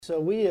So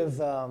we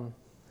have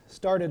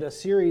started a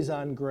series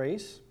on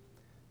grace.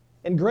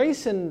 And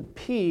grace and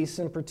peace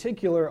in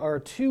particular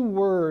are two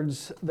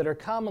words that are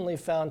commonly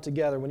found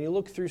together. When you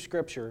look through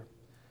Scripture,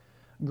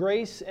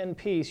 grace and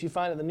peace, you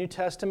find in the New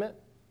Testament,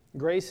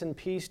 grace and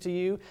peace to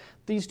you.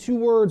 These two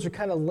words are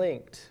kind of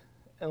linked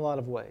in a lot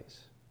of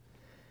ways.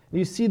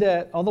 You see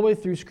that all the way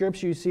through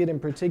Scripture, you see it in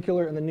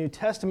particular in the New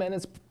Testament,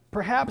 and it's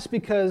perhaps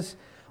because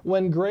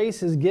when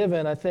grace is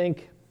given, I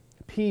think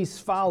peace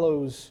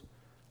follows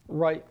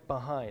right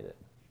behind it.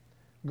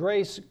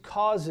 Grace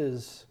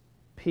causes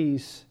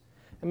peace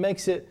and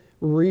makes it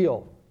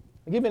real.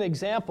 I'll give you an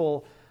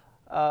example.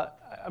 I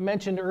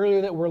mentioned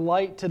earlier that we're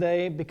light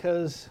today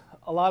because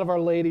a lot of our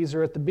ladies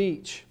are at the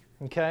beach,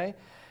 okay?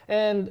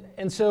 And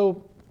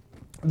so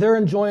they're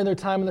enjoying their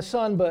time in the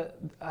sun, but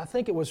I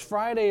think it was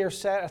Friday or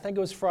Saturday, I think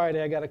it was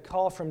Friday, I got a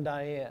call from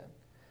Diane,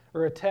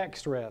 or a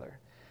text rather.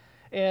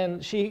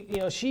 And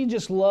she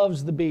just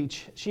loves the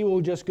beach. She will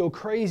just go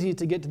crazy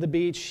to get to the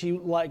beach. She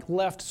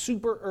left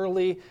super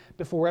early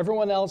before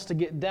everyone else to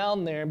get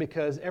down there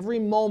because every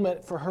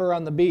moment for her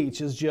on the beach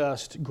is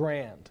just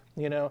grand,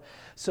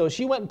 So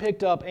she went and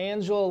picked up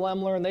Angela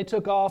Lemler, and they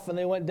took off and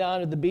they went down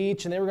to the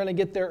beach, and they were going to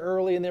get there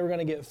early and they were going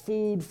to get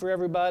food for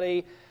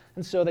everybody.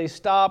 And so they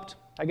stopped,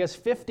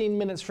 15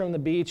 minutes from the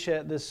beach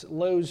at this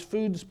Lowe's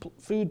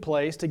food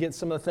place to get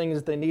some of the things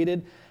that they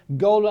needed.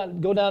 Go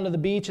down to the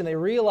beach, and they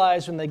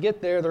realize when they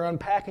get there, they're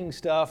unpacking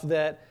stuff,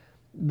 that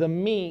the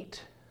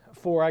meat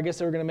for,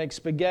 they were going to make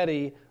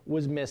spaghetti,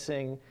 was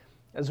missing,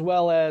 as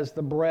well as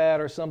the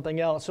bread or something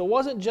else. So it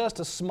wasn't just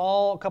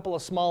a couple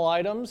of small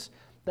items.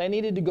 They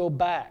needed to go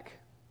back.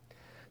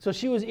 So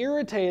she was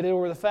irritated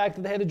over the fact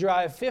that they had to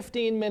drive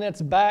 15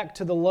 minutes back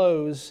to the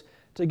Lowe's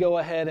to go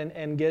ahead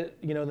and get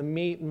the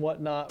meat and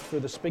whatnot for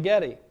the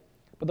spaghetti.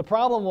 But the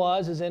problem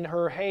is in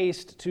her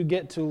haste to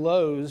get to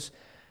Lowe's,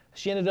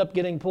 she ended up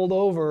getting pulled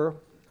over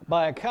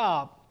by a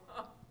cop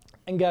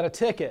and got a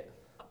ticket.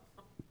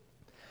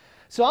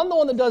 So I'm the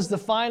one that does the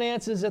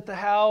finances at the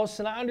house,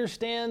 and I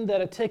understand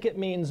that a ticket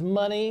means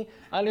money.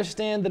 I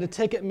understand that a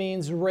ticket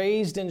means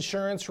raised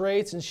insurance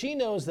rates, and she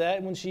knows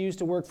that when she used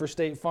to work for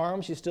State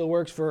Farm. She still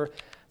works for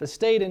the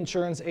state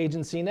insurance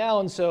agency now,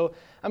 and so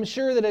I'm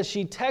sure that as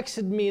she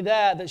texted me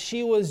that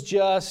she was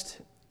just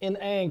in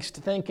angst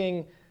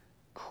thinking,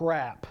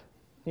 crap,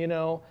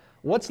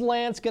 what's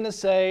Lance going to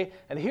say?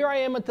 And here I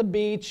am at the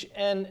beach,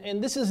 and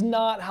this is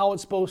not how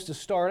it's supposed to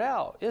start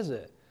out, is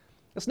it?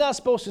 It's not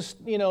supposed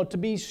to, to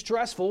be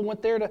stressful. We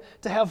went there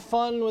to have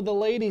fun with the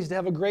ladies, to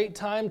have a great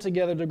time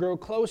together, to grow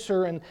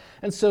closer. And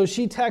so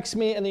she texts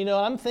me, and,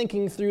 I'm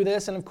thinking through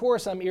this, and of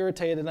course I'm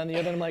irritated on the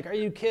other end. I'm like, are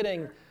you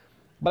kidding?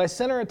 But I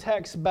sent her a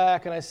text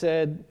back, and I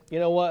said, you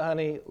know what,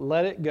 honey,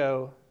 let it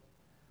go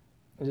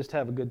and just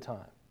have a good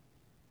time.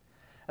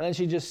 And then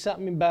she just sent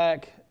me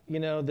back,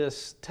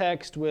 this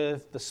text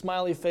with the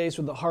smiley face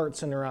with the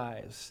hearts in her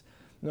eyes.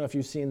 I don't know if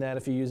you've seen that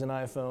if you use an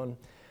iPhone.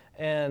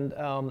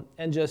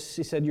 And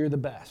she said, you're the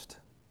best.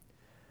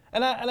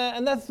 And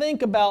I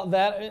think about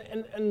that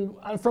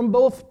and from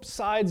both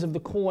sides of the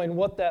coin,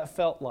 what that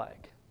felt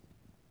like.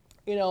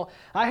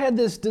 I had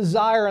this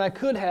desire, and I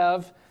could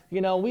have,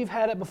 we've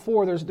had it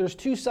before. There's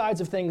two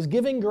sides of things,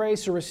 giving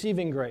grace or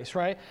receiving grace,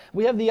 right?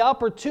 We have the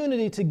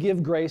opportunity to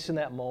give grace in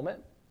that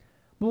moment.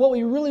 But what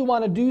we really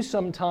want to do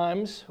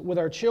sometimes with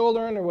our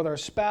children or with our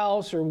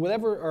spouse or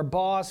whatever, our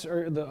boss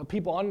or the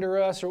people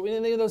under us or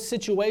any of those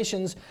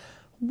situations,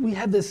 we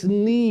have this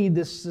need,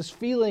 this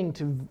feeling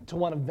to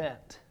want to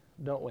vent,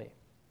 don't we?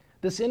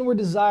 This inward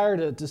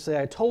desire to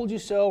say, I told you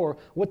so, or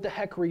what the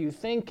heck were you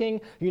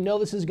thinking?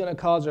 This is going to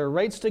cause our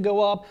rates to go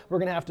up. We're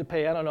going to have to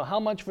pay, I don't know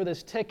how much for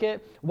this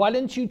ticket. Why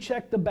didn't you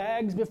check the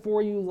bags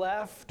before you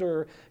left?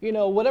 Or,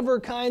 whatever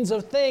kinds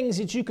of things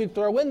that you could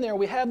throw in there.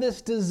 We have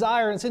this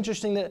desire, and it's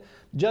interesting that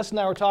Justin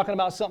and I were talking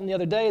about something the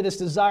other day, this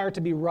desire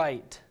to be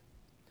right.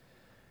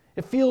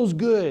 It feels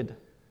good,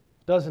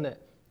 doesn't it,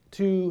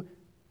 to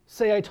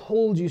say, I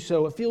told you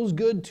so. It feels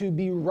good to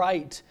be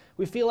right.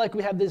 We feel like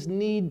we have this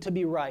need to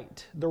be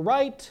right. The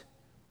right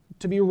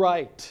to be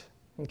right.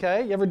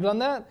 Okay? You ever done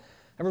that?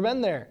 Ever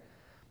been there?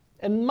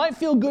 It might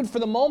feel good for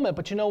the moment,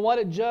 but you know what?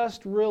 It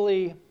just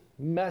really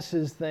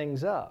messes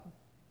things up.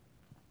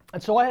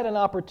 And so I had an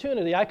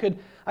opportunity. I could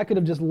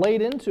have just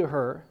laid into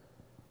her,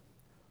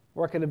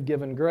 or I could have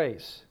given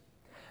grace.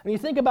 And you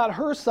think about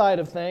her side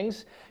of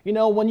things,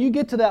 when you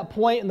get to that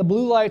point and the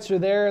blue lights are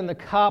there and the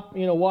cop,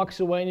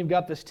 walks away and you've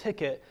got this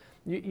ticket,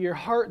 your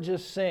heart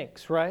just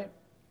sinks, right?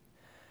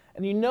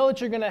 And you know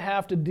that you're going to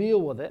have to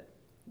deal with it,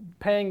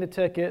 paying the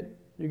ticket.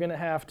 You're going to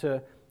have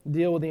to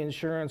deal with the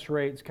insurance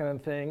rates kind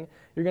of thing.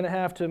 You're going to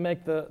have to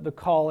make the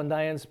call, in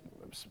Diane's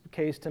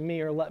case, to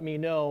me or let me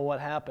know what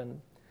happened.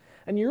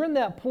 And you're in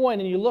that point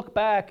and you look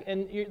back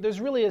and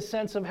there's really a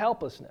sense of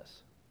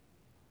helplessness.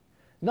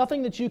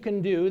 Nothing that you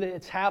can do.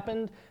 It's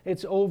happened.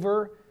 It's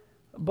over.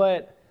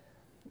 But,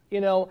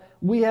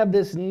 we have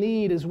this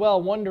need as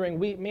well, wondering,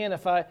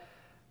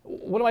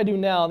 what do I do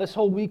now? This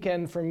whole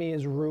weekend for me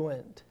is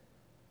ruined.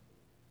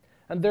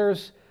 And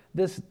there's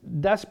this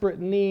desperate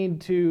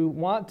need to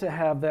want to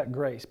have that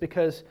grace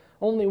because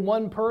only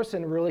one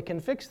person really can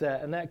fix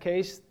that. In that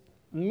case,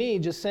 me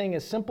just saying a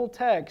simple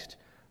text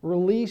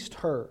released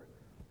her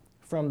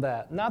from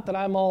that. Not that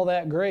I'm all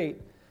that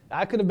great.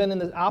 I could have been in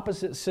the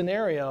opposite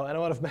scenario and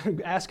I would have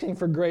been asking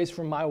for grace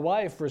from my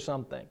wife for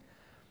something.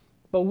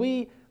 But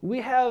we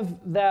have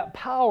that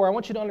power. I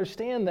want you to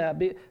understand that.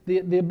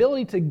 The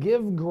ability to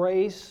give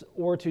grace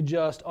or to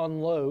just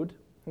unload,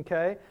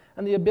 okay?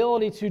 And the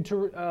ability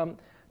to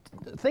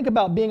think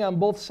about being on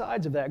both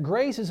sides of that.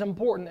 Grace is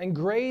important, and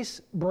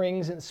grace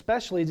brings,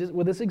 especially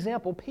with this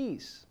example,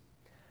 peace.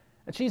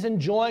 And she's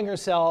enjoying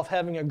herself,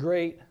 having a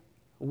great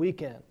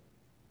weekend.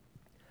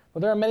 But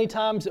there are many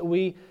times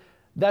that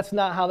that's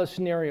not how the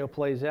scenario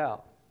plays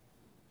out.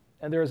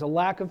 And there is a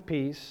lack of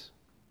peace,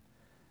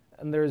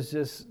 and there's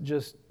this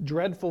just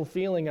dreadful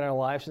feeling in our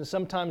lives, and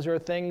sometimes there are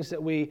things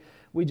that we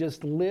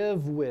just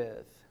live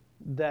with,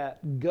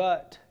 that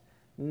gut,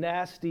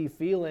 nasty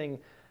feeling,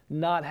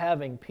 not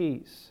having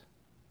peace.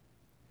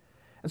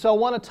 And so I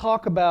want to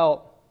talk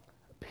about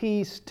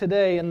peace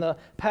today, and the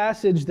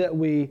passage that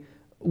we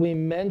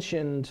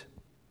mentioned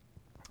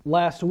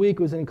last week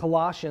was in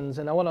Colossians,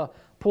 and I want to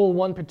pull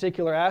one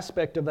particular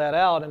aspect of that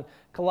out. In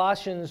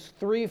Colossians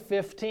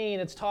 3:15,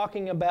 it's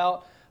talking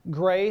about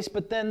grace,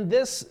 but then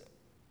this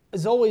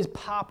has always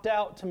popped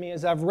out to me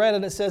as I've read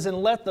it. It says,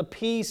 "And let the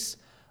peace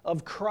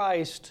of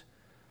Christ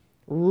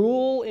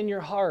rule in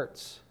your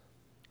hearts,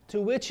 to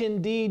which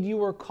indeed you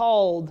were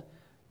called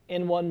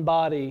in one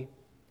body,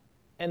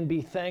 and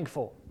be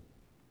thankful."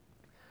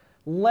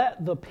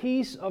 Let the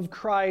peace of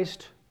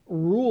Christ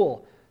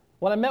rule.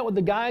 When I met with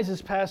the guys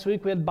this past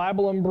week, we had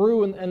Bible and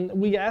Brew, and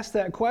we asked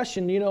that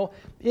question,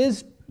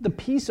 is the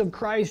peace of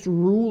Christ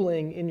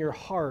ruling in your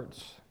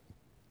hearts?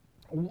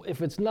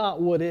 If it's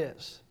not, what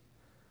is?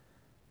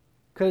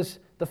 Because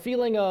the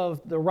feeling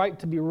of the right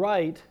to be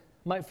right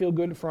might feel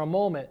good for a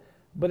moment,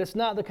 but it's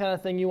not the kind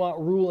of thing you want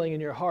ruling in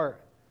your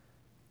heart.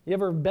 You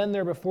ever been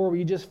there before where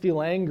you just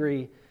feel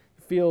angry,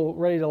 feel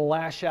ready to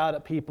lash out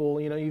at people?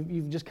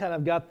 You've just kind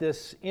of got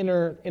this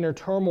inner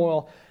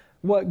turmoil.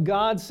 What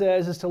God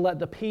says is to let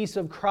the peace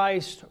of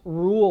Christ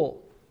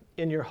rule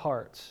in your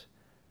hearts,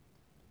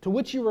 to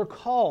which you were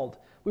called.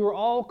 We were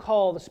all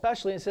called,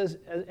 especially, it says,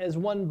 as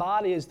one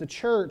body, as the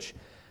church,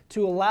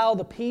 to allow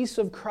the peace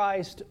of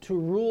Christ to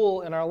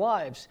rule in our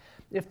lives.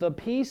 If the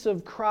peace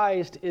of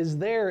Christ is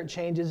there, it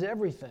changes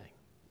everything.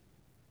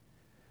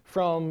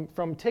 From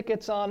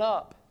tickets on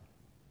up.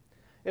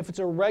 If it's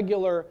a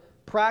regular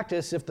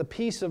practice, if the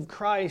peace of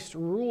Christ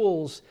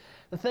rules,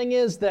 the thing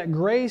is that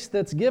grace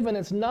that's given,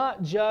 it's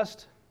not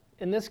just,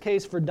 in this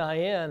case for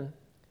Diane,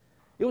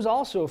 it was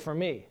also for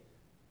me.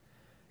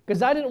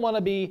 Because I didn't want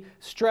to be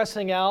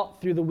stressing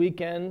out through the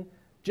weekend,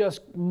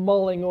 just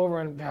mulling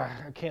over and,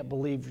 I can't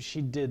believe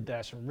she did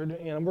that. We're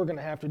going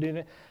to have to do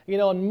that.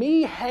 And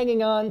me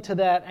hanging on to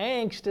that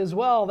angst as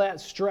well, that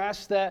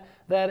stress, that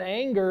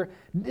anger,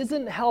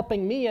 isn't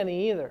helping me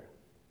any either.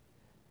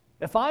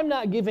 If I'm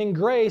not giving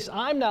grace,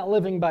 I'm not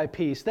living by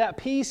peace. That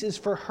peace is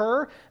for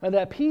her, and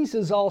that peace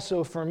is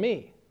also for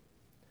me.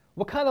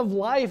 What kind of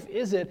life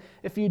is it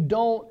if you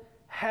don't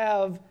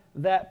have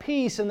that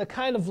peace? And the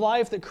kind of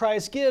life that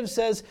Christ gives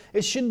says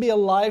it should be a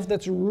life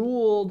that's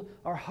ruled,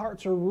 our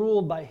hearts are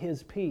ruled by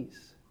His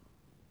peace.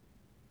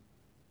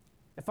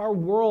 If our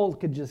world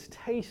could just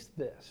taste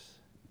this,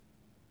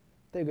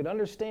 they could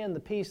understand the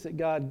peace that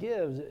God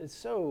gives. It's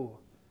so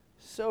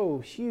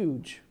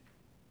huge.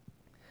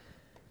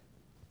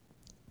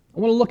 I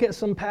want to look at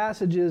some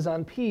passages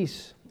on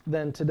peace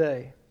then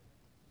today.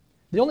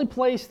 The only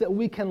place that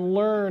we can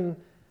learn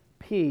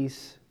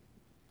peace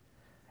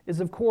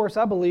is, of course,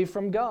 I believe,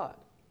 from God,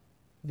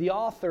 the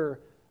author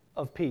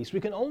of peace. We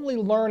can only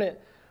learn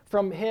it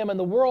from Him, and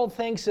the world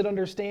thinks it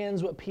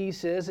understands what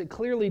peace is. It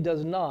clearly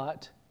does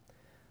not.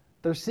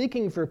 They're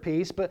seeking for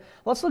peace, but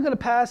let's look at a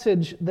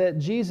passage that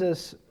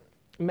Jesus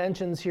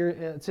mentions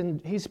here.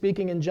 He's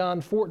speaking in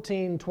John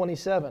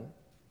 14:27.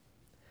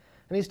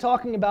 And He's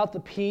talking about the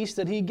peace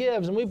that He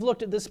gives. And we've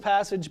looked at this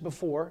passage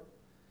before.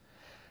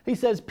 He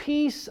says,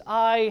 "Peace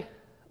I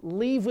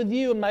leave with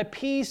you, and my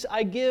peace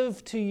I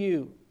give to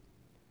you."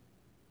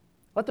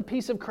 Let the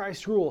peace of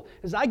Christ rule.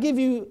 As I give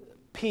you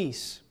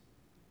peace.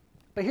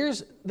 But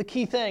here's the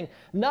key thing.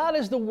 Not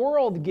as the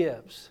world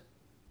gives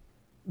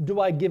do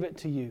I give it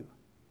to you.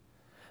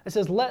 It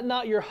says, "Let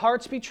not your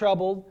hearts be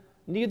troubled,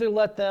 neither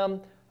let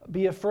them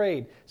be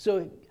afraid."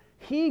 So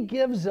He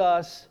gives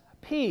us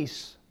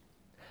peace.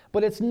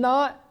 But it's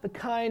not the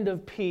kind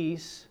of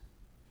peace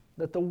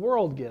that the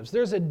world gives.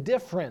 There's a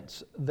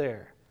difference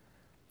there.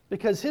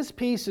 Because His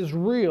peace is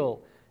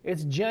real,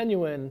 it's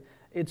genuine,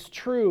 it's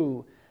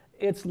true,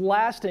 it's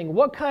lasting.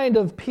 What kind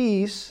of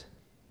peace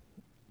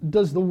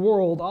does the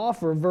world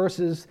offer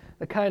versus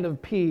the kind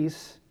of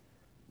peace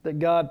that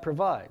God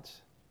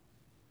provides?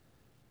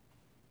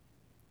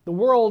 The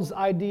world's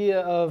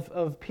idea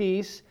of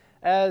peace,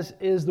 as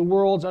is the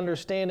world's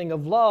understanding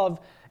of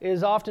love,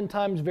 is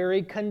oftentimes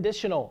very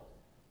conditional.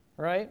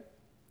 Right?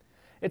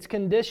 It's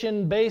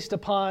conditioned based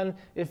upon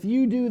if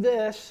you do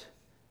this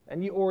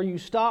or you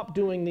stop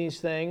doing these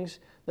things,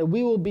 that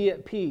we will be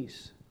at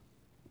peace.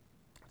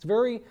 It's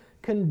very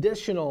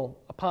conditional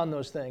upon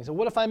those things. And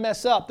what if I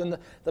mess up? Then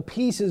the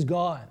peace is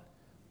gone.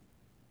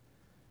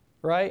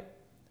 Right?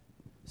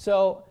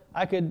 So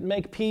I could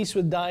make peace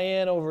with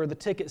Diane over the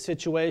ticket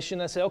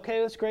situation. I say,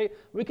 okay, that's great.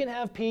 We can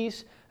have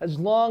peace as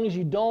long as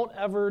you don't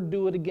ever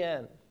do it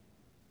again.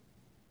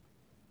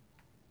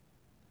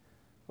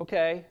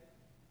 Okay.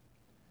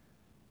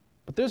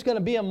 But there's going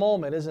to be a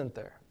moment, isn't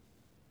there?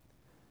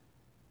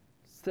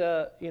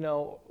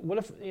 What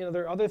if,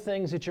 there are other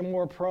things that you're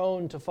more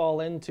prone to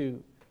fall into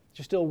that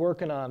you're still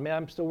working on? Man,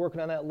 I'm still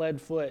working on that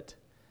lead foot.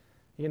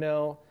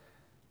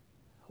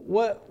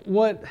 What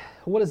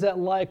is that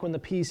like when the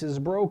peace is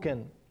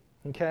broken?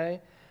 Okay?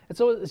 And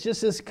so it's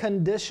just this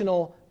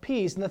conditional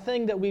peace. And the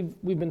thing that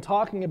we've been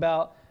talking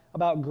about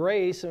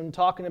grace and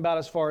talking about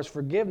as far as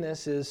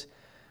forgiveness is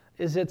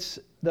it's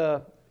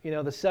the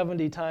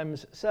 70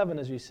 times 7,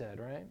 as you said,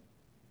 right?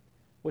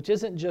 Which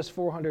isn't just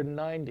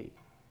 490.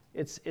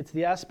 It's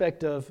the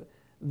aspect of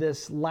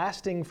this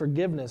lasting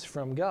forgiveness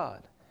from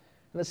God.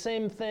 And the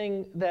same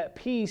thing, that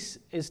peace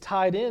is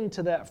tied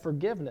into that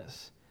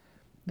forgiveness.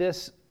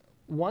 This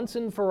once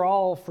and for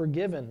all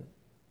forgiven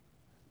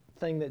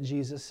thing that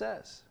Jesus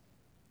says.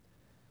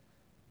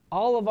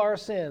 All of our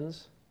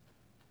sins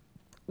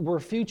were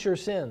future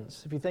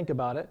sins, if you think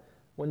about it,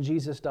 when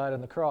Jesus died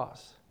on the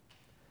cross.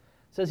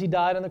 It says he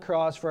died on the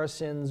cross for our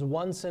sins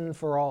once and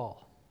for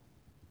all.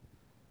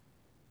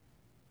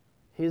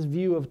 His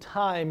view of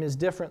time is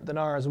different than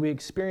ours. We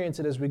experience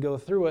it as we go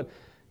through it.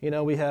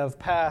 We have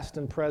past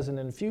and present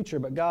and future,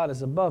 but God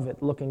is above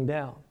it, looking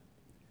down.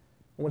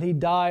 When he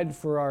died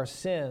for our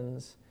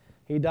sins,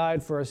 he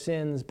died for our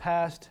sins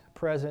past,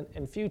 present,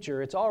 and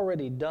future. It's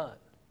already done.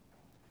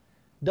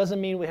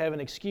 Doesn't mean we have an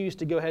excuse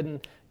to go ahead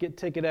and get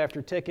ticket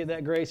after ticket.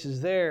 That grace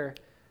is there.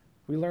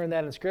 We learn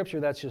that in Scripture.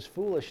 That's just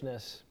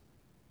foolishness.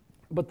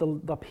 But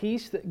the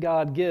peace that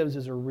God gives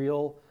is a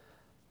real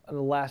and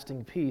a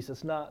lasting peace.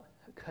 It's not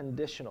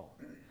conditional.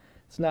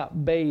 It's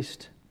not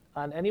based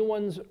on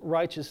anyone's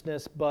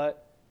righteousness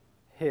but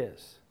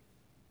his.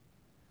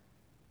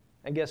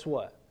 And guess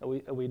what?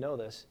 We know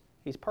this.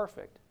 He's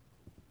perfect.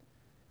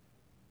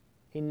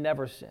 He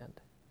never sinned.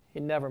 He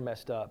never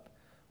messed up.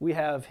 We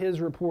have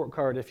his report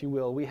card, if you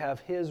will. We have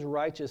his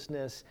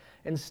righteousness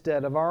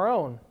instead of our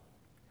own.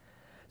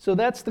 So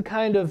that's the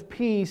kind of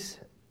peace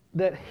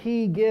that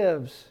he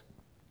gives.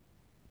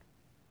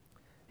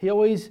 He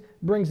always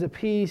brings a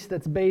peace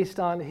that's based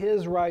on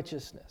his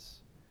righteousness.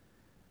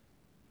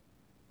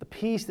 The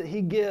peace that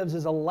he gives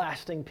is a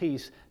lasting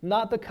peace,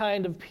 not the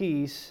kind of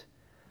peace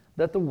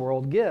that the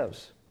world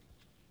gives.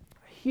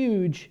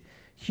 Huge,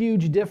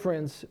 huge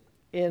difference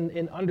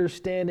in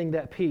understanding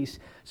that peace.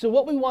 So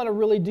what we want to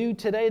really do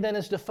today then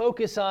is to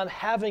focus on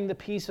having the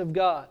peace of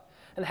God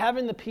and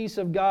having the peace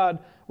of God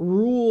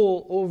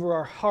rule over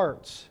our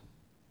hearts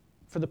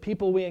for the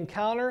people we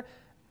encounter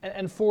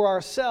and for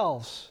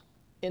ourselves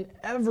in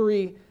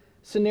every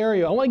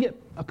scenario. I want to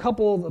get a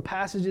couple of the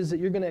passages that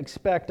you're going to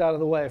expect out of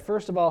the way.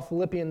 First of all,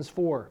 Philippians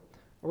 4.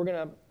 I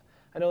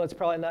know that's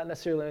probably not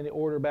necessarily in any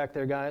order back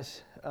there,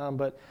 guys,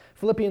 but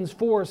Philippians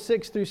 4,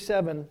 6 through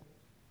 7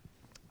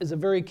 is a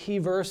very key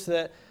verse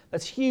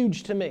that's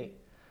huge to me.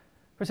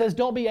 It says,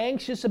 don't be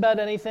anxious about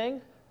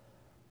anything.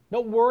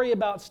 Don't worry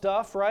about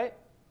stuff, right?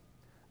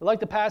 I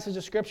like the passage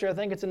of Scripture, I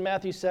think it's in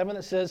Matthew 7,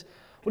 that says,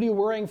 what are you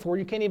worrying for?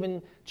 You can't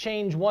even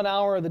change 1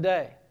 hour of the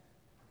day.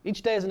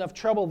 Each day has enough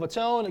trouble of its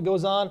own. It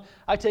goes on,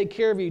 I take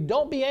care of you.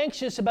 Don't be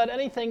anxious about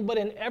anything, but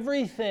in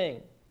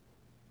everything.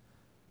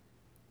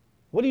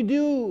 What do you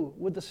do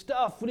with the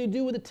stuff? What do you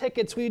do with the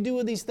tickets? What do you do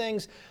with these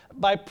things?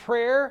 By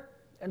prayer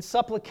and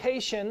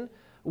supplication,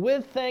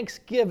 with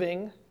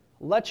thanksgiving,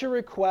 let your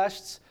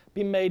requests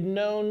be made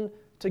known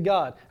to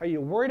God. Are you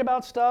worried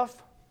about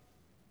stuff?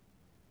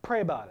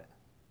 Pray about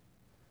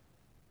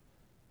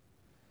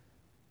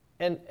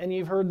it. And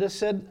you've heard this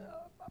said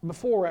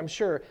before, I'm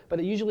sure, but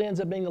it usually ends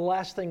up being the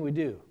last thing we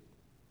do,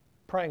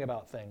 praying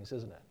about things,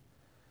 isn't it?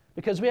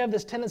 Because we have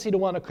this tendency to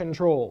want to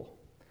control,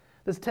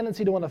 this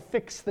tendency to want to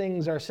fix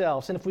things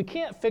ourselves. And if we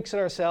can't fix it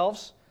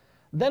ourselves,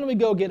 then we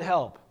go get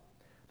help.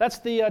 That's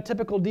the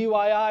typical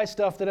DIY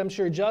stuff that I'm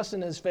sure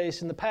Justin has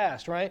faced in the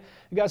past, right?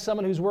 You got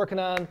someone who's working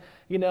on,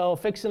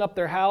 fixing up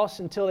their house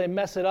until they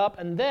mess it up,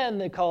 and then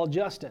they call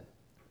Justin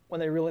when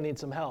they really need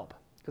some help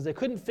because they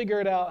couldn't figure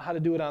it out how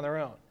to do it on their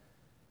own.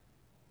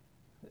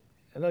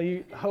 I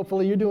know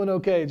hopefully you're doing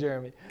okay,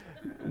 Jeremy,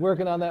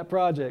 working on that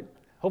project.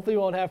 Hopefully you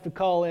won't have to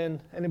call in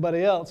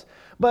anybody else.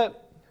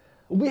 But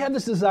we have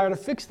this desire to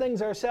fix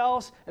things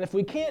ourselves, and if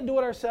we can't do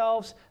it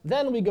ourselves,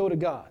 then we go to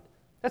God.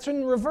 That's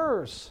in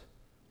reverse.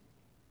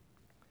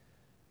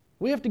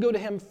 We have to go to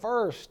him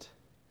first.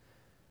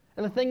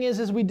 And the thing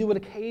is we do it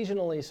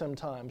occasionally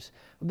sometimes.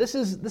 This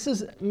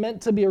is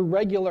meant to be a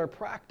regular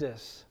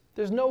practice.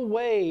 There's no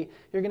way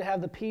you're going to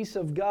have the peace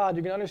of God.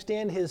 You're going to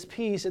understand his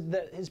peace,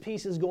 that his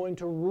peace is going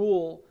to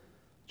rule.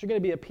 That you're going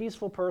to be a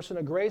peaceful person,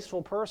 a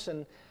graceful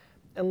person,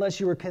 unless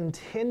you are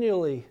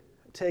continually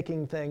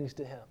taking things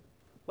to him,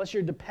 unless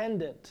you're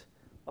dependent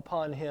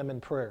upon him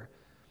in prayer.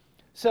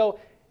 So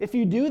If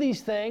you do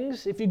these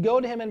things, if you go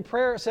to him in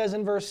prayer, it says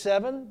in verse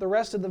 7, the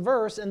rest of the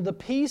verse, and the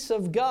peace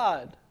of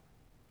God,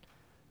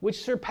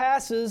 which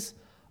surpasses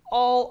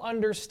all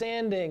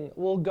understanding,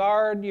 will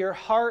guard your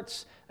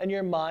hearts and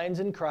your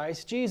minds in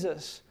Christ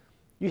Jesus.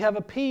 You have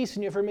a peace,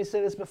 and you've heard me say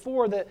this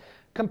before, that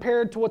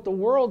compared to what the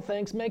world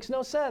thinks makes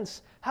no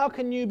sense. How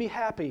can you be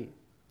happy?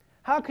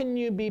 How can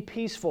you be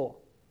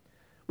peaceful?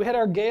 We had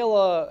our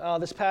gala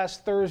this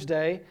past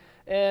Thursday,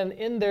 and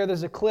in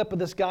there's a clip of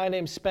this guy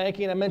named Spanky,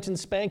 and I mentioned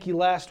Spanky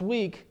last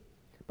week,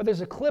 but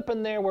there's a clip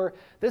in there where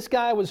this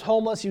guy was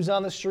homeless, he was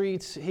on the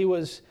streets, he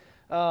was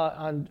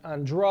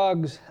on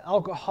drugs,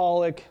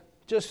 alcoholic,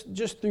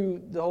 just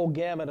through the whole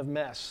gamut of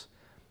mess.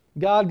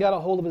 God got a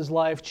hold of his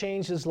life,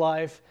 changed his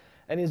life,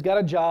 and he's got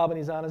a job and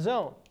he's on his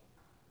own.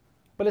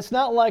 But it's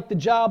not like the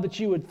job that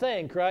you would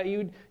think, right?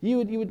 You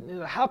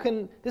would, how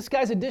can, this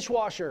guy's a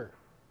dishwasher.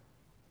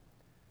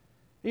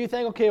 You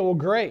think, okay, well,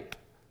 great.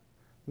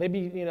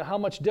 Maybe, how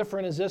much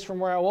different is this from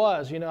where I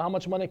was? How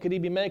much money could he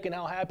be making?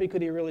 How happy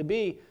could he really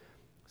be?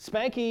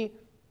 Spanky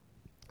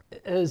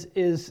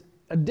is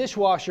a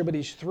dishwasher, but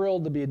he's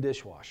thrilled to be a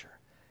dishwasher.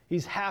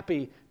 He's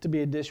happy to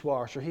be a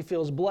dishwasher. He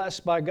feels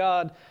blessed by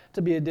God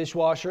to be a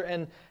dishwasher.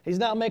 And he's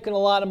not making a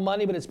lot of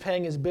money, but it's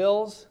paying his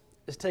bills,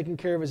 it's taking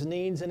care of his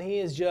needs, and he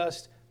is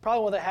just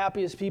probably one of the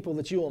happiest people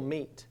that you will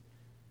meet.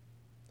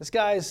 This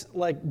guy's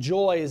like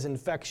joy is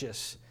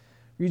infectious.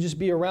 You just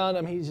be around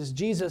him. He's just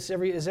Jesus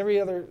every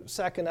other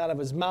second out of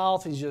his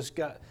mouth.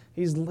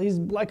 He's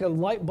like a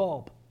light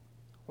bulb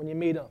when you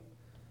meet him.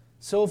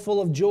 So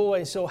full of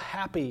joy, so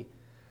happy.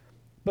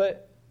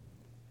 But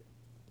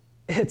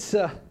it's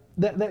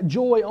that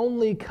joy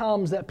only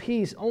comes, that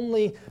peace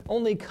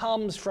only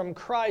comes from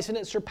Christ, and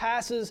it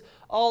surpasses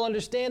all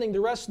understanding.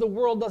 The rest of the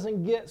world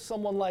doesn't get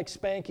someone like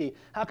Spanky.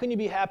 How can you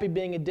be happy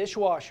being a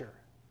dishwasher?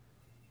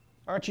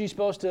 Aren't you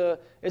supposed to,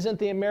 isn't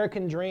the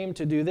American dream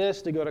to do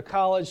this, to go to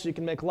college so you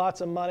can make lots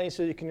of money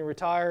so you can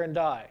retire and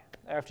die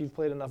after you've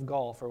played enough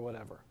golf or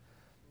whatever?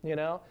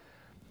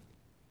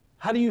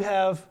 How do you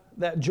have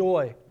that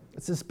joy?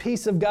 It's this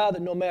peace of God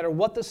that no matter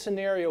what the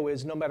scenario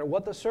is, no matter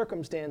what the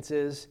circumstance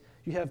is,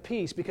 you have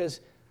peace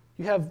because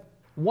you have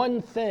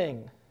one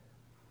thing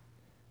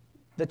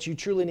that you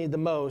truly need the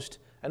most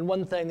and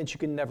one thing that you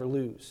can never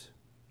lose,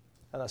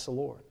 and that's the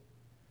Lord.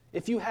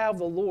 If you have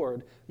the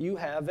Lord, you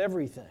have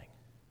everything.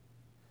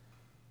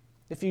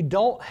 If you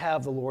don't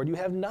have the Lord, you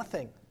have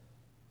nothing.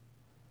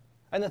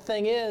 And the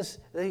thing is,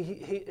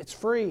 it's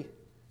free,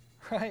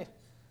 right?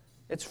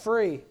 It's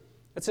free.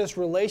 It's this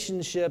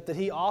relationship that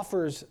he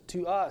offers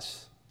to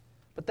us.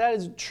 But that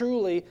is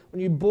truly,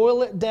 when you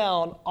boil it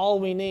down, all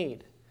we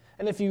need.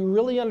 And if you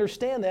really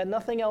understand that,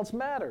 nothing else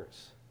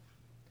matters.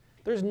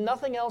 There's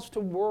nothing else to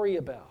worry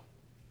about,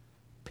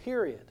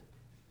 period.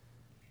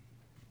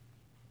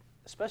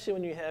 Especially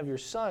when you have your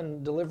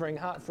son delivering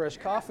hot, fresh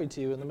coffee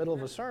to you in the middle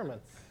of a sermon.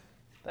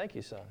 Thank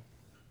you, son.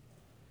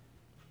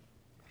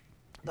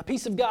 The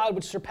peace of God,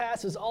 which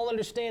surpasses all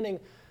understanding,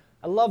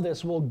 I love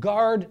this, will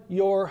guard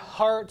your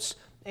hearts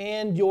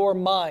and your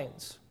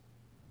minds.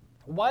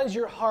 Why does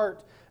your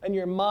heart and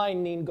your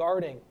mind need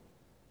guarding?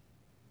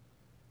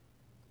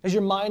 Has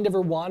your mind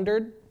ever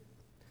wandered?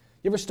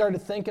 You ever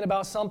started thinking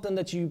about something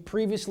that you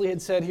previously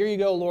had said, here you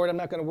go, Lord, I'm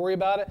not going to worry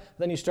about it.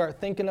 Then you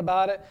start thinking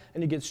about it,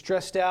 and you get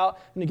stressed out,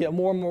 and you get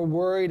more and more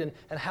worried,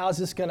 and how's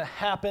this going to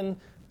happen?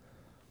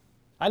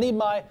 I need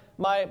my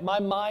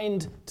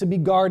mind to be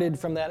guarded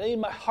from that. I need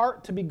my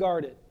heart to be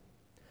guarded.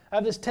 I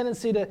have this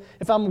tendency to,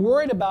 if I'm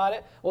worried about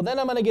it, well, then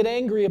I'm going to get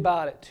angry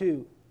about it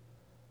too.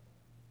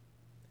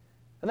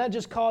 And that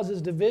just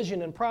causes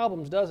division and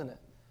problems, doesn't it?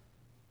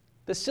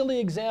 The silly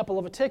example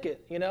of a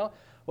ticket,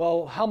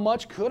 Well, how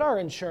much could our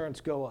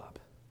insurance go up?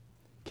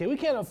 Okay, we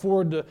can't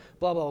afford to,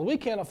 blah, blah, blah. We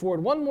can't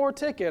afford one more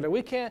ticket, or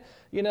we can't,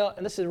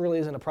 and this really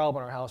isn't a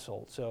problem in our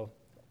household, so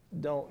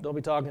don't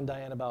be talking to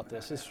Diane about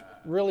this. This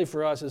really,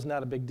 for us, is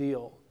not a big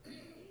deal,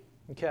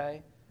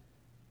 okay?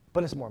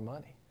 But it's more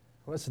money.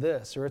 Well, it's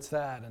this, or it's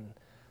that, and,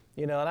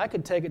 and I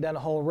could take it down a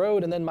whole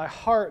road, and then my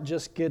heart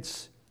just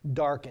gets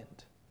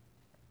darkened.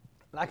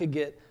 And I could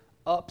get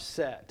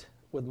upset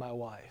with my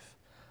wife.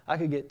 I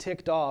could get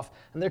ticked off,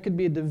 and there could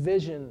be a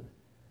division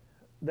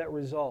that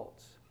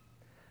results.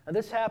 And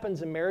this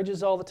happens in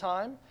marriages all the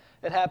time.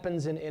 It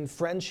happens in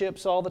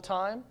friendships all the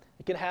time.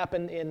 It can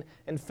happen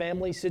in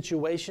family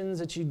situations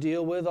that you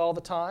deal with all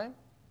the time.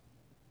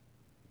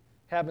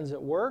 It happens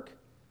at work.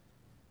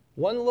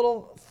 One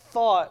little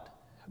thought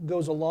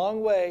goes a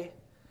long way,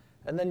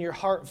 and then your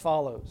heart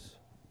follows.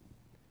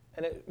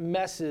 And it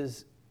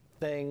messes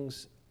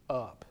things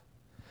up.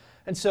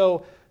 And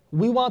so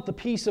we want the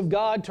peace of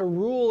God to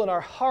rule in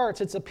our hearts.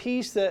 It's a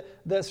peace that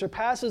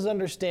surpasses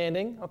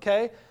understanding,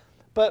 okay?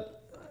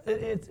 But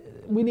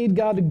we need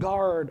God to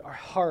guard our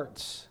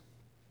hearts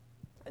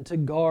and to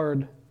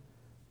guard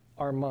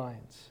our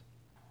minds.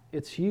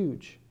 It's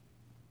huge.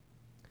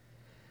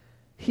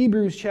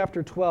 Hebrews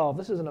chapter 12.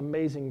 This is an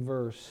amazing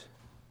verse.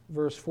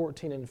 Verse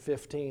 14 and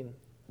 15.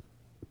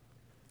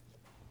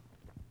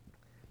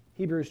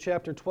 Hebrews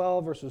chapter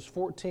 12, verses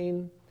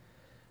 14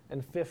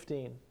 and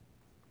 15.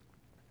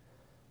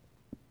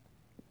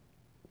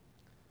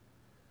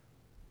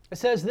 It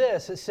says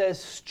this, it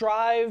says,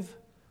 strive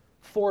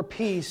for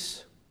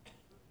peace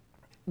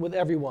with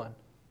everyone.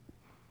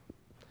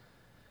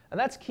 And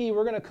that's key.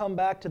 We're going to come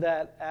back to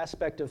that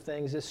aspect of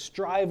things, is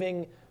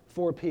striving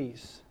for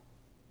peace.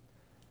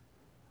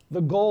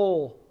 The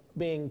goal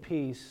being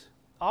peace.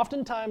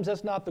 Oftentimes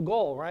that's not the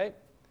goal, right?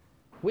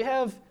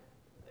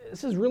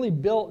 This is really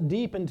built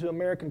deep into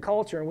American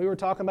culture, and we were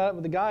talking about it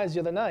with the guys the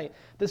other night,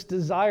 this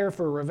desire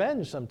for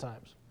revenge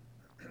sometimes.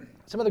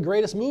 Some of the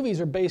greatest movies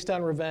are based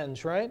on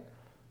revenge, right?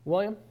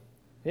 William?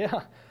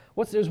 Yeah.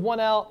 There's one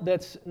out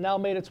that's now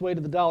made its way to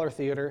the Dollar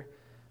Theater.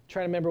 I'm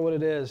trying to remember what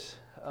it is.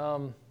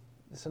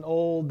 It's an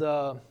old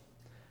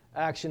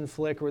action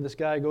flick where this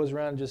guy goes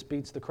around and just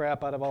beats the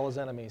crap out of all his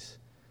enemies.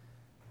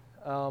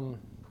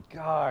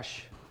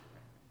 Gosh,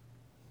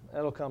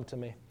 that'll come to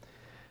me.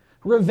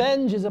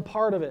 Revenge is a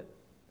part of it.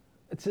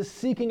 It's a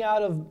seeking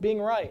out of being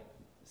right,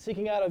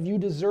 seeking out of you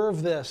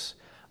deserve this.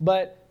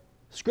 But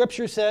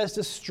Scripture says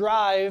to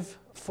strive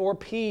for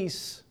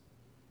peace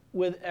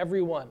with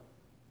everyone.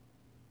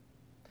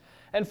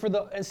 And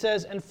it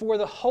says, and for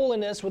the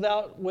holiness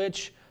without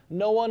which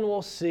no one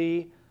will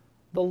see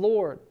the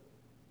Lord.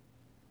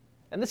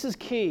 And this is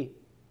key.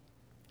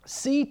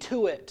 See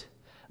to it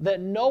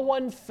that no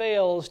one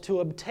fails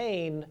to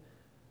obtain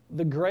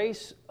the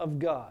grace of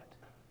God.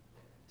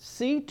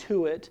 See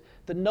to it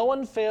that no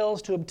one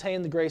fails to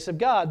obtain the grace of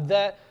God,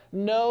 that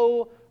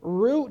no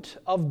root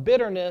of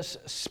bitterness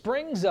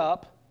springs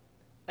up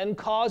and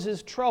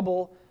causes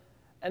trouble,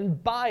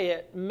 and by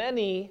it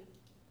many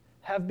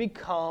have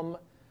become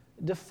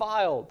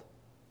defiled.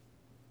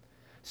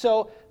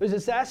 So there's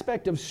this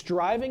aspect of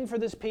striving for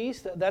this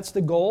peace, that's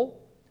the goal,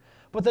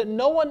 but that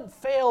no one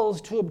fails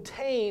to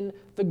obtain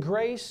the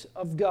grace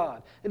of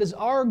God. It is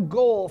our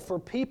goal for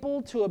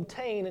people to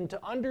obtain and to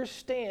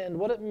understand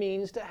what it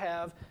means to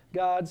have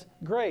God's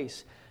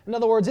grace. In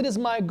other words, it is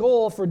my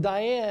goal for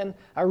Diane.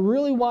 I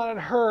really wanted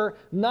her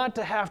not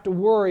to have to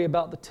worry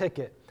about the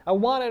ticket. I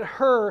wanted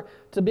her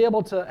to be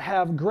able to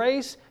have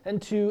grace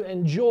and to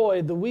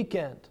enjoy the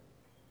weekend.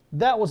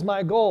 That was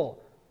my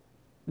goal.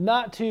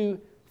 Not to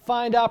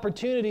find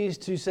opportunities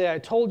to say, I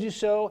told you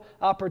so,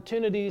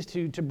 opportunities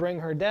to bring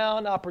her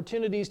down,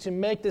 opportunities to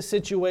make the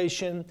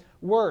situation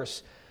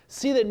worse.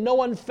 See that no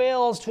one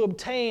fails to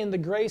obtain the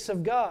grace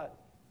of God.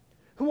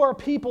 Who are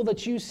people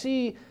that you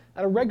see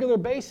on a regular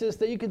basis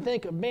that you can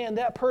think, man,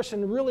 that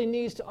person really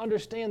needs to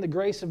understand the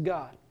grace of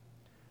God.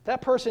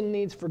 That person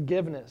needs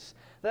forgiveness.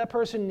 That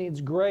person needs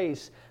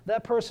grace.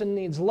 That person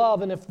needs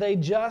love. And if they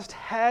just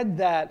had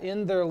that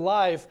in their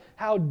life,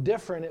 how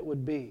different it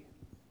would be.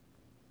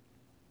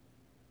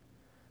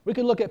 We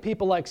could look at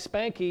people like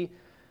Spanky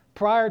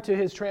prior to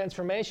his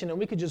transformation, and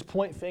we could just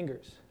point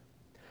fingers.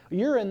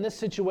 You're in this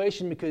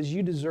situation because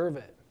you deserve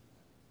it.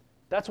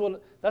 That's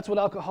what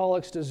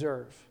alcoholics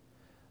deserve.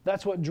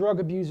 That's what drug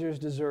abusers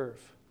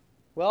deserve.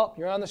 Well,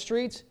 you're on the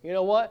streets. You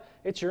know what?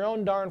 It's your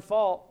own darn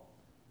fault.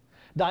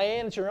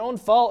 Diane, it's your own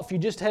fault if you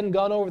just hadn't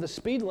gone over the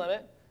speed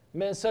limit,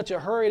 been in such a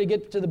hurry to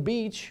get to the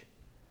beach.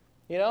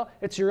 You know,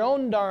 it's your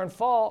own darn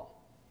fault.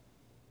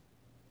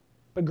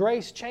 But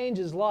grace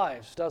changes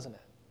lives, doesn't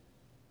it?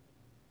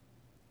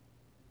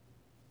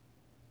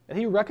 And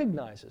he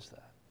recognizes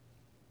that.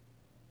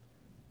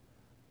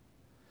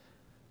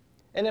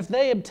 And if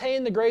they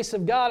obtain the grace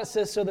of God, it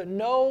says, so that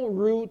no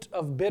root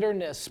of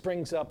bitterness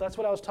springs up. That's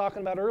what I was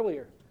talking about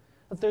earlier.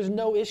 That there's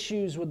no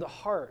issues with the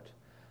heart.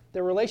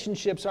 Their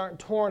relationships aren't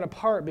torn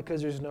apart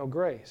because there's no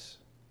grace.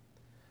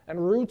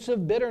 And roots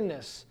of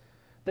bitterness,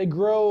 they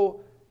grow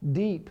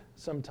deep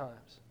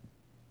sometimes.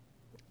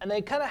 And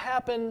they kind of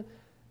happen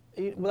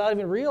without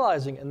even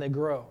realizing it, and they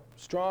grow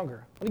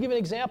stronger. Let me give you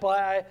an example.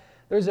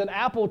 There's an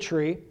apple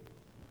tree.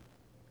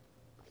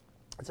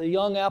 It's a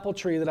young apple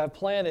tree that I've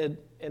planted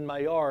in my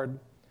yard,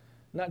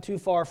 not too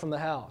far from the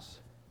house.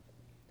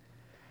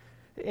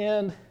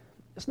 And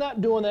it's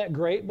not doing that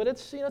great, but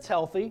it's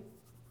healthy.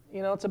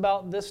 It's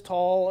about this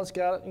tall. It's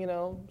got,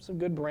 some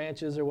good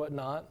branches or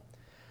whatnot.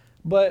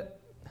 But,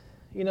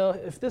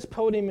 if this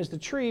podium is the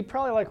tree,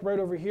 probably like right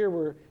over here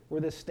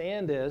where this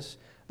stand is,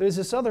 there's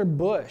this other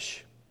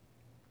bush.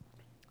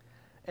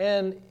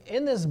 And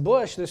in this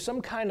bush, there's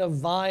some kind of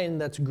vine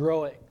that's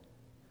growing.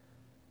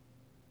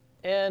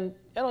 And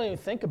I don't even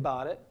think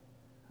about it,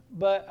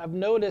 but I've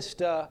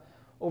noticed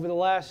over the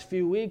last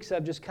few weeks,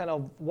 I've just kind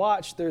of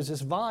watched, there's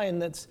this vine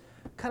that's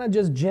kind of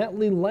just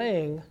gently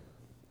laying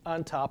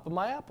on top of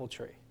my apple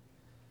tree.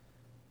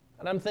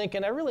 And I'm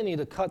thinking, I really need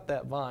to cut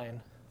that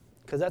vine,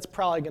 because that's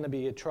probably going to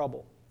be a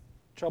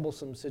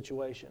troublesome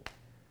situation.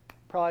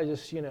 Probably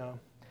just,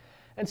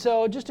 And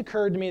so it just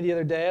occurred to me the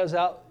other day, I was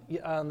out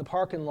on the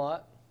parking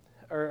lot,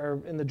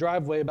 or in the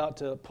driveway about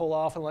to pull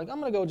off, and I'm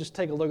going to go just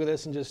take a look at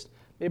this and just,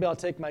 maybe I'll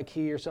take my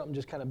key or something,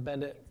 just kind of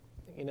bend it,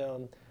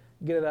 and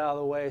get it out of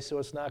the way so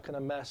it's not going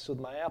to mess with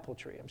my apple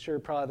tree. I'm sure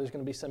probably there's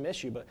going to be some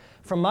issue, but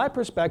from my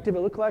perspective, it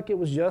looked like it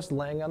was just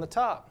laying on the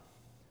top.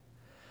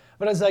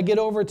 But as I get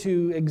over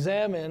to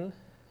examine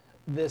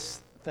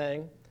this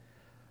thing,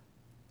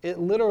 it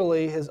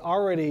literally has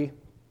already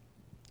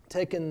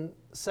taken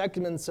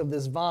segments of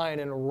this vine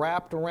and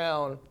wrapped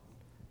around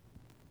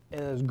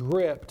and is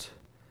gripped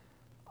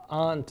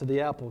onto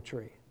the apple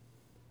tree.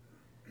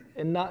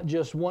 And not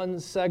just one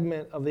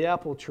segment of the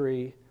apple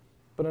tree,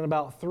 but in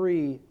about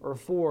 3 or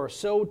 4,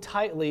 so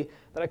tightly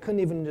that I couldn't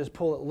even just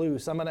pull it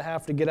loose. I'm going to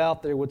have to get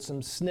out there with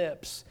some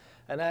snips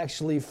and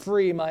actually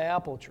free my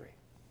apple tree.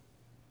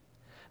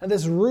 And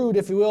this root,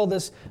 if you will,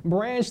 this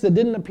branch that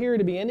didn't appear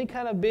to be any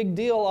kind of big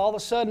deal, all of a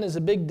sudden is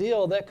a big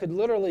deal that could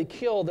literally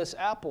kill this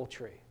apple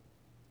tree.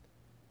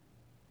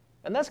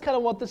 And that's kind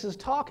of what this is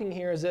talking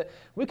here, is that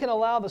we can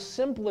allow the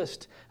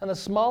simplest and the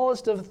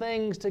smallest of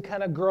things to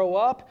kind of grow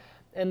up,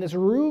 and this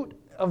root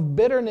of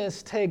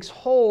bitterness takes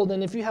hold.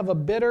 And if you have a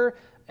bitter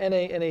and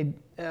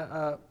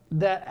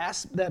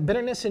that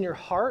bitterness in your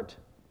heart,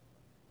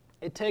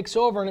 it takes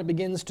over and it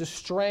begins to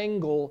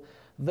strangle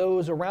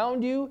those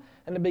around you,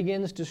 and it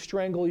begins to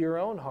strangle your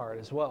own heart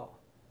as well.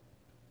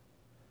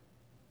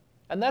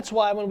 And that's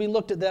why when we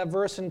looked at that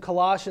verse in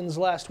Colossians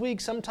last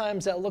week,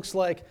 sometimes that looks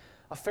like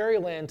a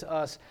fairyland to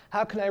us.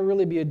 How can I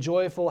really be a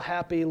joyful,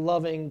 happy,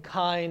 loving,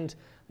 kind,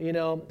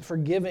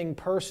 forgiving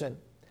person?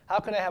 How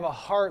can I have a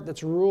heart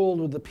that's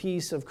ruled with the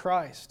peace of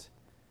Christ?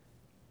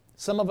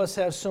 Some of us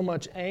have so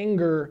much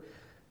anger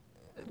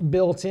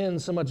built in,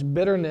 so much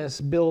bitterness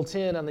built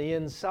in on the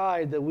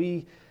inside that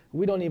we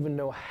don't even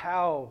know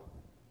how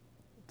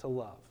to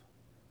love.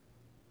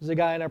 There's a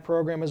guy in our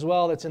program as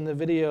well that's in the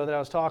video that I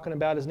was talking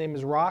about. His name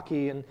is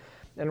Rocky, and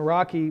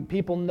Rocky,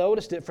 people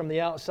noticed it from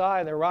the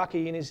outside. They're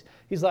Rocky, and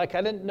he's like,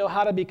 I didn't know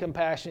how to be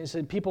compassionate. He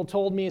said, people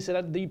told me, he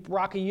said,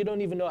 Rocky, you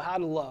don't even know how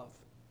to love.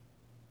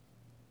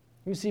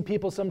 You see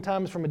people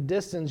sometimes from a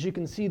distance, you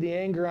can see the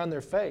anger on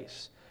their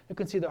face. You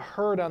can see the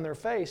hurt on their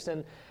face.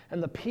 And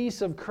the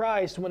peace of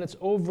Christ, when it's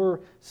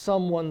over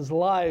someone's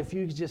life,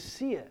 you just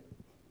see it.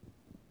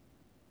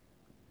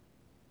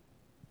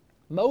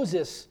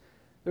 Moses,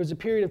 there was a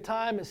period of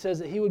time, it says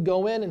that he would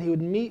go in and he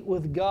would meet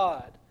with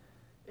God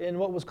in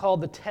what was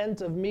called the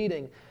tent of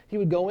meeting. He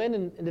would go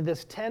into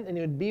this tent and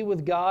he would be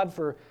with God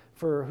for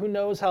who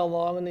knows how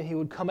long, and then he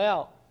would come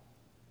out.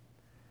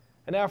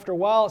 And after a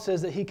while, it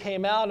says that he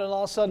came out, and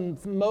all of a sudden,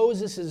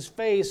 Moses'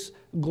 face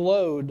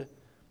glowed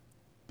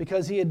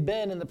because he had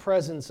been in the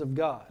presence of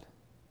God.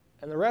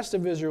 And the rest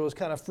of Israel was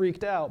kind of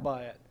freaked out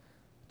by it,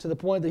 to the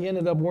point that he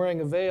ended up wearing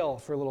a veil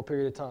for a little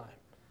period of time.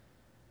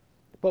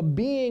 But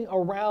being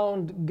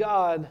around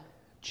God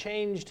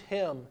changed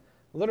him,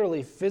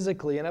 literally,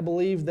 physically. And I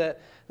believe that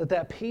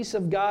peace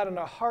of God in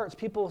our hearts,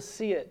 people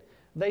see it.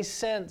 They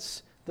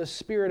sense the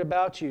Spirit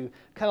about you.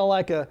 Kind of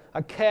like a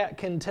cat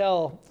can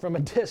tell from a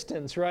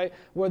distance, right?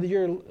 Whether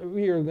you're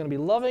going to be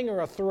loving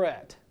or a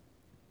threat.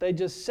 They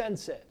just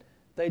sense it.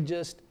 They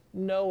just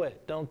know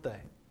it, don't they?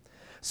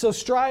 So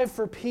strive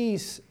for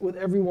peace with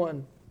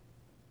everyone.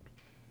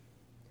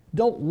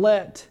 Don't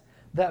let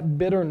that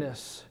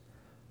bitterness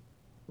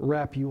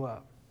wrap you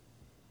up.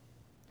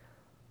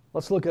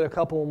 Let's look at a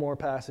couple more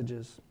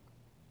passages.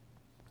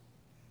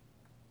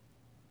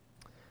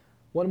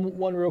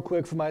 One real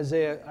quick from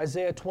Isaiah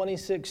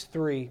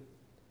 26:3.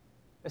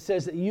 It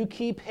says that you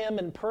keep him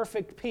in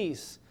perfect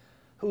peace,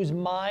 whose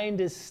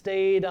mind is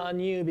stayed on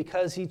you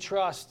because he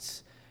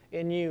trusts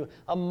in you.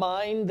 A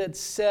mind that's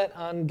set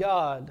on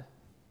God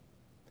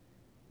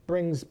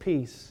brings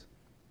peace.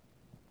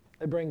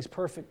 It brings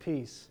perfect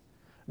peace.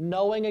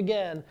 Knowing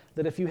again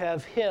that if you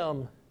have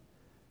him,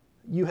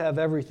 you have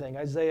everything.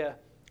 Isaiah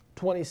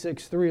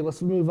 26:3.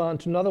 Let's move on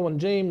to another one.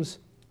 James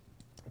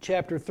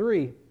chapter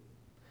 3.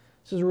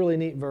 This is a really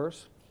neat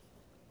verse.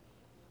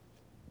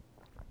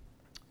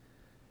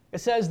 It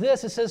says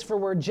this, it says, for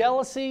where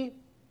jealousy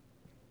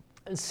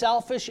and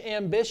selfish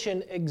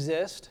ambition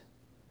exist,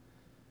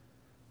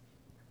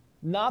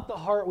 not the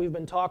heart we've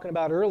been talking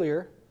about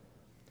earlier,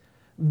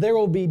 there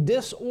will be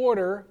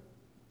disorder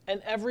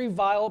and every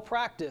vile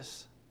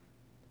practice.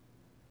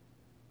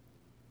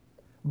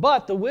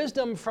 But the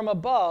wisdom from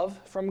above,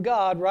 from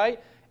God,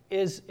 right,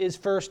 is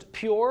first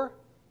pure,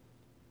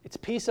 it's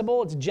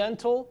peaceable, it's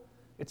gentle,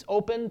 it's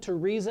open to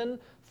reason,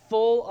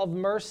 full of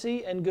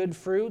mercy and good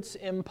fruits,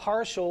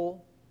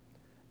 impartial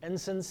and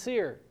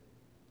sincere.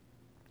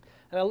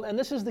 And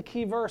this is the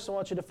key verse I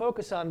want you to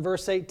focus on.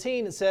 Verse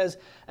 18, it says,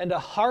 and a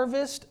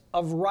harvest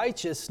of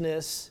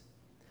righteousness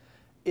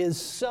is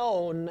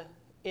sown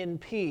in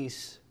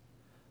peace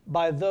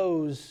by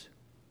those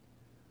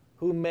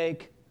who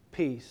make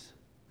peace.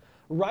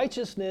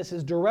 Righteousness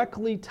is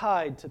directly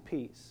tied to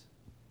peace.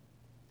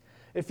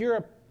 If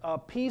you're a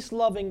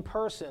peace-loving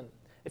person,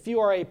 if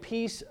you are a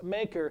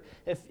peacemaker,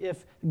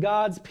 if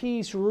God's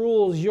peace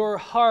rules your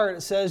heart,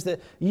 it says that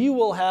you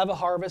will have a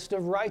harvest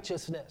of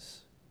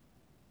righteousness.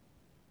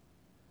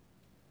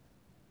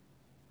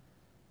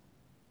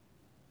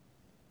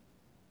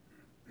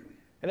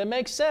 And it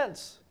makes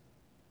sense.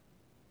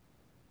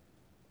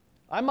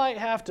 I might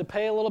have to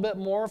pay a little bit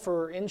more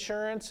for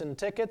insurance and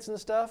tickets and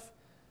stuff.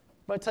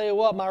 But I tell you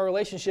what, my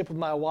relationship with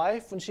my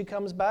wife, when she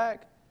comes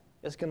back,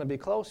 it's going to be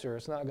closer.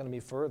 It's not going to be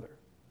further.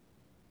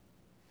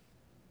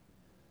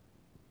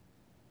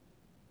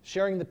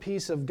 Sharing the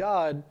peace of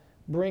God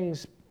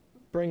brings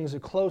a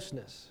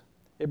closeness.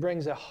 It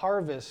brings a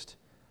harvest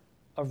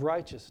of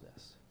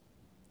righteousness.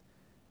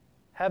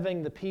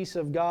 having the peace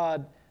of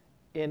God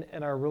in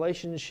our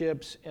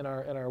relationships, in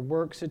our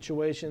work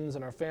situations,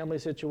 in our family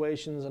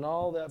situations, and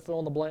all that fill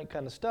in the blank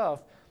kind of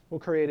stuff will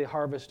create a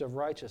harvest of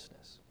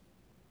righteousness.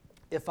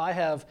 If I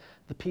have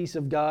the peace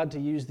of God, to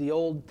use the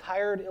old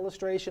tired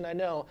illustration I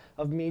know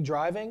of me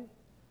driving,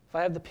 if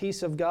I have the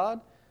peace of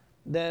God,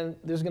 then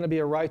there's going to be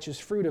a righteous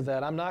fruit of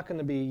that. I'm not going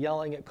to be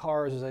yelling at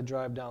cars as I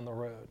drive down the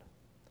road.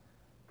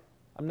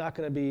 I'm not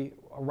going to be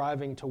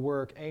arriving to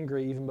work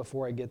angry even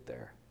before I get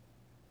there.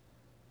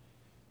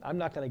 I'm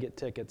not going to get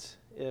tickets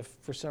if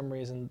for some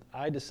reason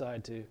I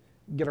decide to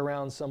get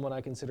around someone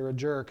I consider a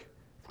jerk,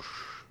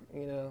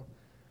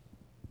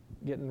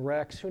 getting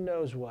wrecks, who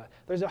knows what.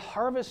 There's a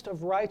harvest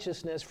of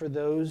righteousness for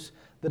those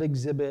that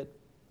exhibit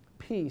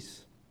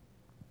peace.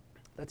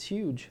 That's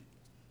huge.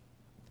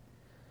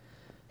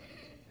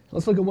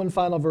 Let's look at one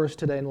final verse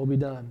today and we'll be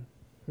done.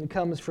 It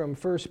comes from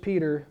 1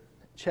 Peter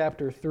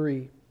chapter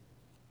 3.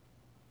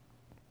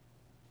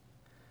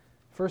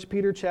 1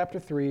 Peter chapter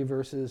 3,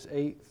 verses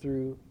 8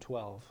 through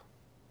 12.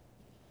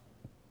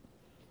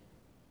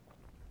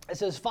 It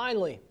says,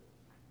 "Finally,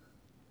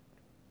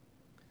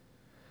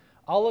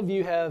 all of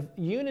you have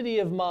unity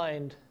of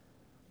mind,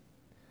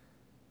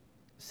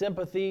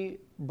 sympathy,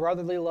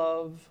 brotherly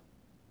love,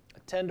 a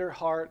tender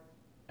heart,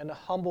 and a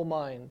humble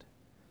mind.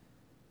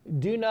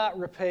 Do not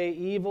repay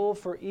evil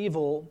for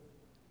evil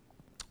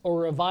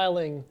or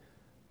reviling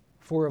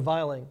for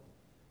reviling,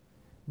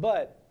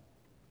 but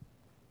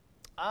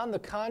on the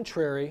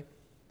contrary,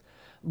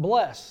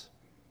 bless,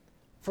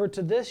 for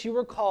to this you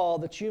were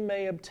called, that you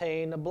may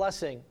obtain a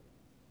blessing.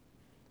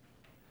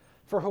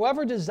 For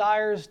whoever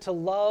desires to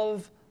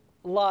love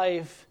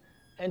life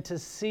and to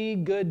see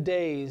good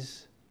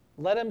days,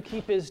 let him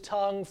keep his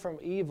tongue from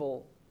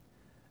evil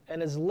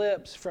and his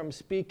lips from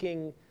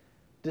speaking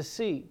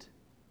deceit.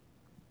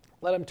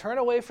 Let him turn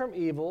away from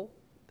evil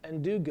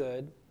and do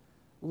good.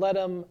 Let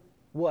him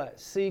what?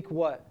 Seek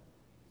what?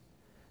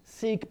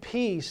 Seek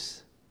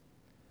peace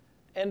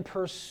and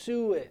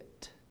pursue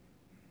it.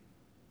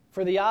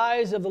 For the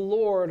eyes of the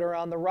Lord are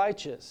on the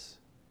righteous,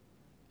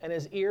 and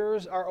his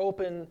ears are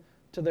open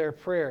to their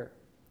prayer.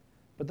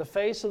 But the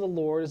face of the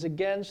Lord is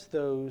against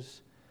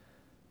those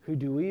who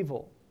do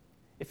evil."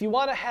 If you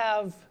want to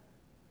have,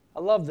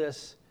 I love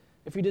this,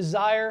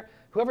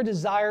 whoever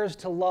desires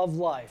to love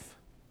life,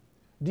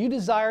 do you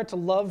desire to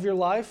love your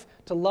life,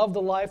 to love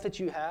the life that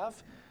you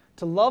have,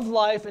 to love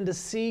life and to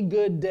see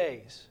good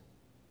days?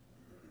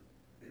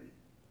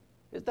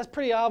 That's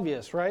pretty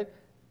obvious, right?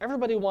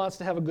 Everybody wants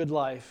to have a good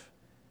life.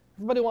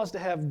 Everybody wants to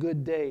have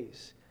good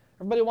days.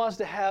 Everybody wants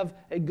to have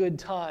a good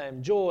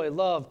time, joy,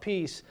 love,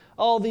 peace,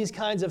 all these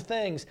kinds of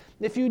things.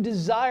 If you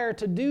desire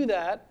to do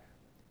that,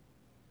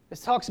 it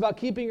talks about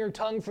keeping your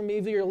tongue from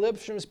evil, your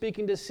lips from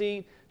speaking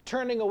deceit,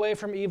 turning away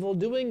from evil,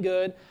 doing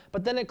good,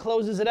 but then it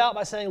closes it out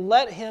by saying,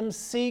 let him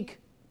seek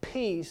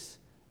peace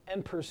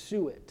and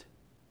pursue it.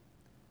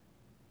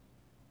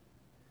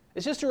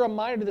 It's just a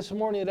reminder this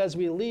morning that as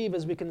we leave,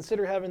 as we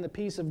consider having the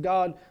peace of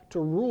God to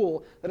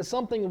rule, that it's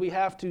something we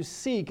have to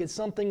seek. It's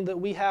something that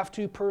we have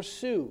to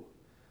pursue.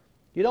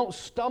 You don't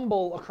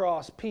stumble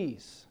across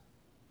peace.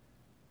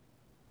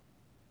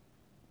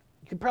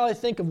 You can probably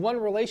think of one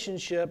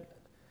relationship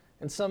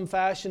in some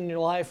fashion in your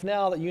life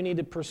now that you need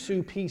to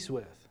pursue peace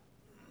with.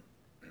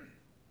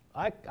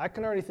 I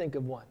can already think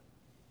of one.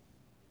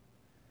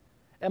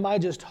 Am I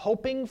just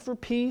hoping for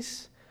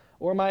peace,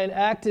 or am I an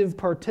active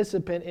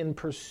participant in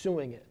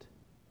pursuing it?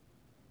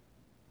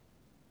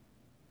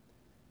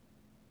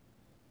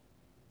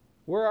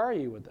 Where are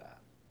you with that?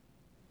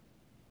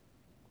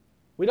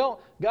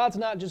 God's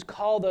not just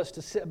called us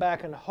to sit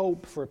back and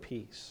hope for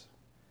peace.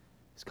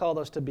 He's called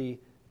us to be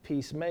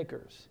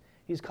peacemakers.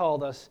 He's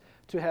called us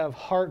to have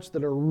hearts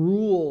that are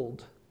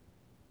ruled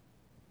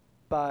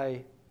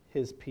by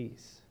his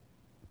peace.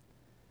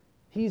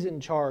 He's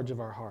in charge of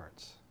our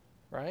hearts,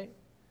 right?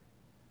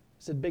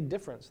 It's a big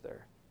difference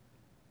there.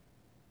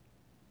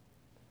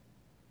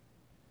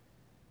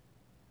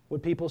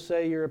 Would people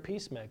say you're a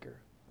peacemaker?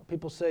 Would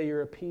people say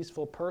you're a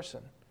peaceful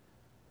person?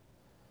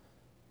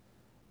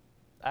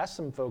 Ask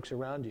some folks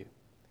around you.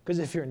 Because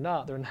if you're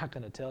not, they're not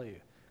going to tell you.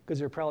 Because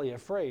they're probably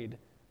afraid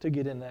to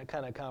get in that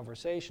kind of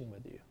conversation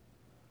with you.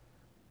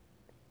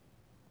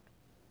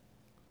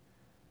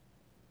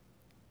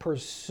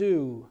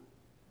 Pursue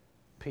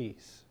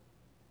peace.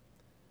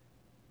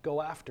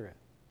 Go after it.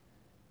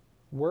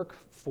 Work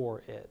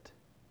for it.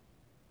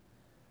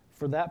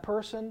 For that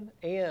person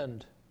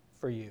and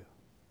for you.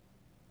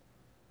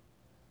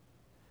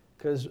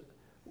 Because,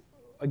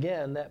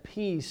 again, that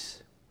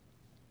peace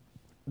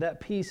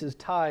is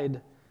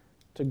tied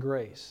to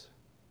grace.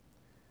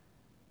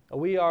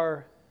 We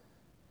are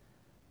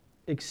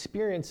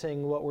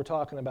experiencing what we're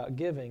talking about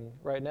giving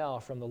right now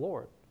from the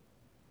Lord.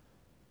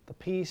 The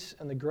peace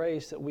and the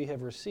grace that we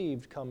have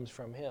received comes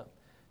from him.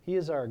 He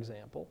is our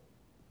example.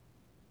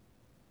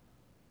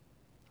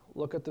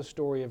 Look at the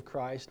story of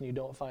Christ and you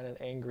don't find an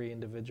angry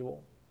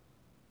individual.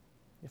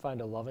 You find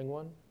a loving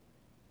one.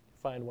 You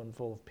find one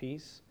full of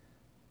peace,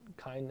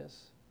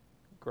 kindness,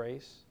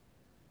 grace.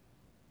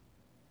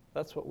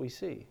 That's what we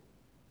see.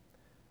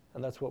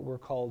 And that's what we're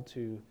called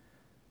to,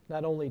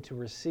 not only to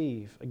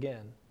receive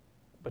again,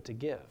 but to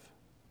give.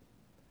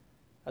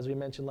 As we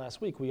mentioned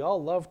last week, we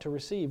all love to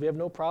receive. We have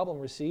no problem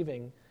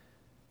receiving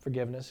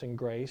forgiveness and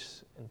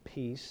grace and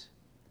peace,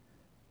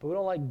 but we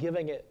don't like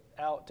giving it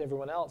out to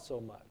everyone else so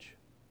much.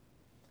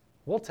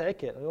 We'll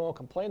take it and we won't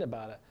complain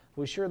about it.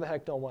 We sure the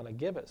heck don't want to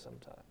give it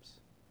sometimes.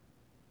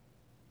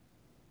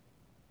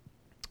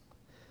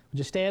 Would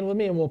you stand with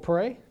me and we'll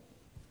pray?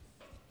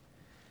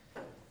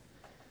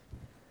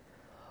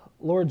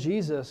 Lord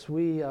Jesus,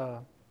 we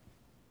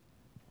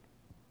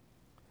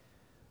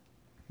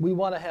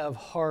want to have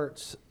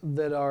hearts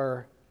that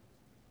are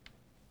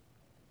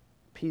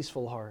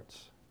peaceful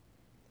hearts,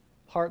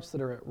 hearts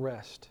that are at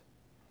rest.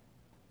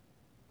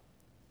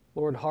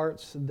 Lord,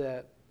 hearts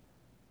that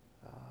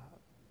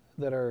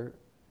are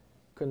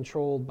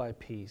controlled by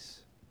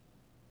peace,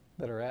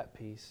 that are at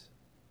peace.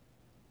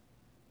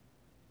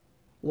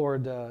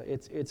 Lord,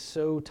 it's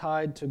so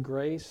tied to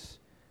grace,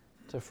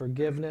 to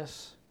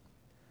forgiveness,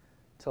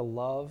 to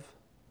love.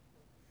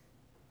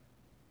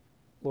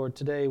 Lord,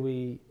 today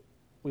we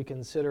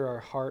consider our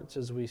hearts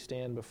as we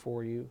stand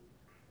before you.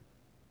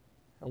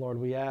 And Lord,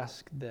 we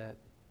ask that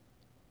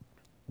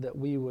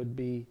we would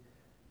be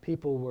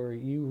people where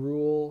you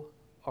rule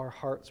our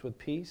hearts with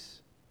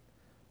peace.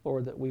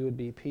 Lord, that we would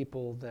be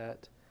people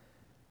that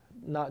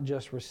not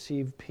just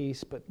receive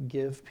peace, but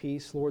give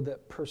peace. Lord,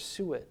 that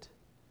pursue it.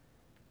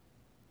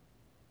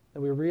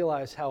 That we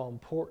realize how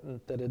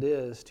important that it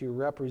is to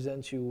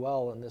represent you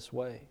well in this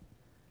way.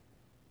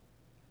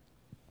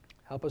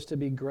 Help us to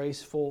be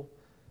graceful,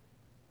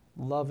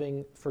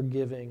 loving,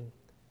 forgiving,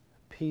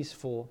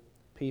 peaceful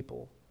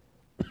people.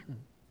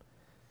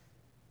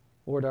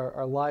 Lord,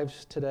 our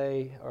lives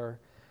today, our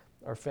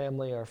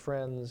family, our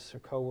friends, our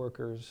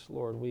coworkers,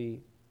 Lord,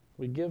 we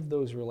give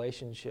those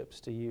relationships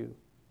to you.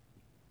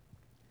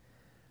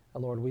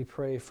 And Lord, we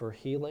pray for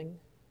healing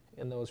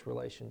in those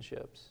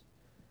relationships.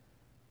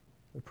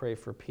 We pray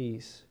for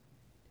peace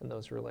in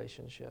those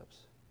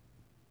relationships.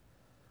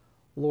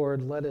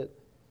 Lord, let it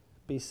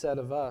be said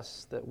of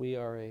us that we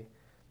are a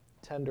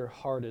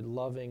tender-hearted,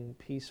 loving,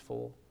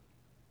 peaceful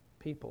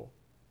people.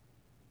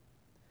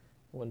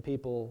 When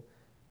people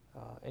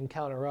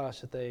encounter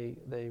us, that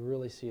they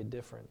really see a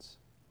difference.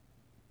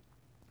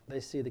 They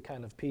see the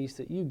kind of peace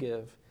that you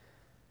give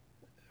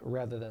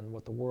rather than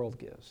what the world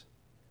gives.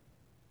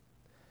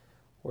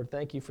 Lord,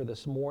 thank you for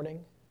this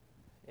morning,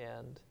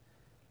 and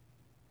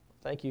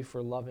thank you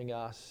for loving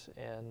us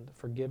and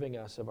forgiving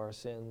us of our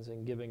sins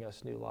and giving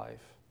us new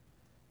life.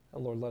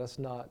 And Lord, let us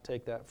not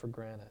take that for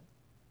granted.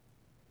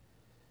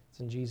 It's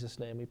in Jesus'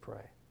 name we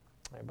pray.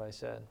 Everybody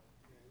said,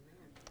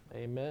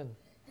 Amen. Amen.